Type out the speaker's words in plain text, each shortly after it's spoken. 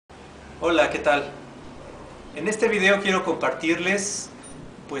Hola, ¿qué tal? En este video quiero compartirles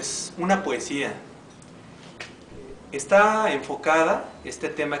una poesía. Está enfocada, este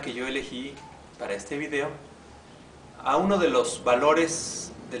tema que yo elegí para este video, a uno de los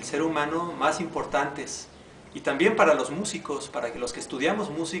valores del ser humano más importantes, y también para los músicos, para los que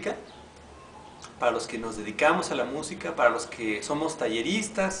estudiamos música, para los que nos dedicamos a la música, para los que somos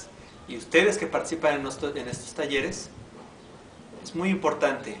talleristas y ustedes que participan en estos talleres. Es muy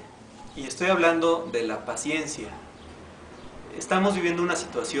importante, y estoy hablando de la paciencia. Estamos viviendo una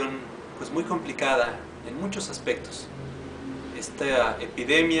situación muy complicada en muchos aspectos. Esta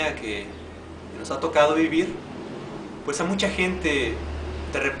epidemia que nos ha tocado vivir, a mucha gente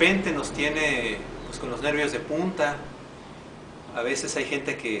de repente nos tiene con los nervios de punta. A veces hay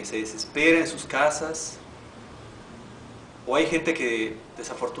gente que se desespera en sus casas, o hay gente que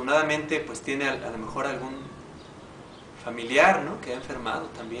desafortunadamente tiene a lo mejor algún familiar, ¿no?, que ha enfermado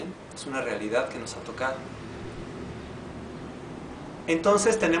también. Es una realidad que nos ha tocado.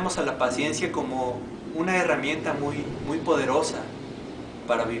 Entonces tenemos a la paciencia como una herramienta muy poderosa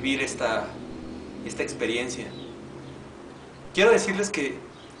para vivir esta experiencia. Quiero decirles que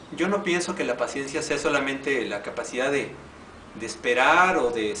yo no pienso que la paciencia sea solamente la capacidad de esperar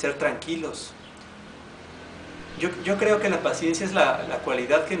o de ser tranquilos. Yo creo que la paciencia es la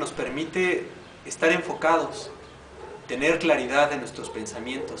cualidad que nos permite estar enfocados, tener claridad en nuestros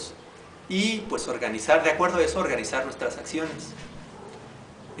pensamientos y organizar, de acuerdo a eso, organizar nuestras acciones.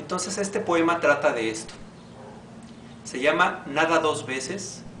 Entonces este poema trata de esto. Se llama Nada dos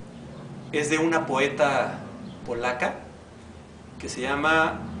veces. Es de una poeta polaca que se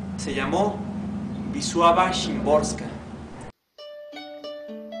llamó Wislawa Szymborska.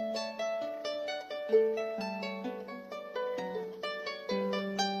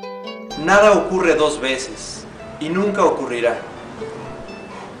 Nada ocurre dos veces y nunca ocurrirá.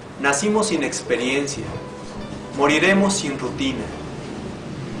 Nacimos sin experiencia, moriremos sin rutina.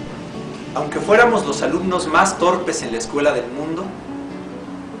 Aunque fuéramos los alumnos más torpes en la escuela del mundo,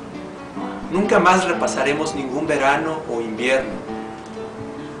 nunca más repasaremos ningún verano o invierno.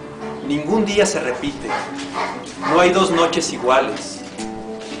 Ningún día se repite. No hay dos noches iguales,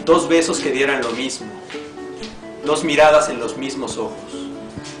 dos besos que dieran lo mismo, dos miradas en los mismos ojos.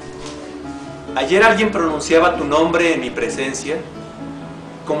 Ayer alguien pronunciaba tu nombre en mi presencia,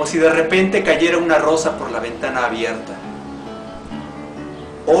 como si de repente cayera una rosa por la ventana abierta.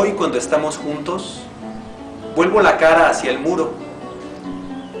 Hoy, cuando estamos juntos, vuelvo la cara hacia el muro.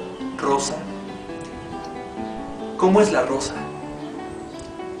 Rosa. ¿Cómo es la rosa?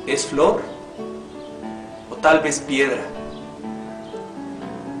 ¿Es flor? ¿O tal vez piedra?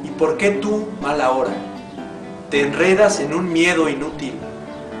 ¿Y por qué tú, mala hora, te enredas en un miedo inútil?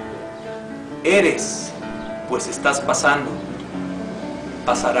 Eres, pues estás pasando,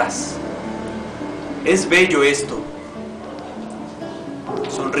 pasarás. Es bello esto.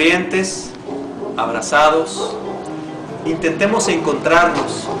 Sonrientes, abrazados, intentemos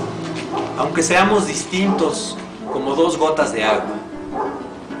encontrarnos, aunque seamos distintos como dos gotas de agua.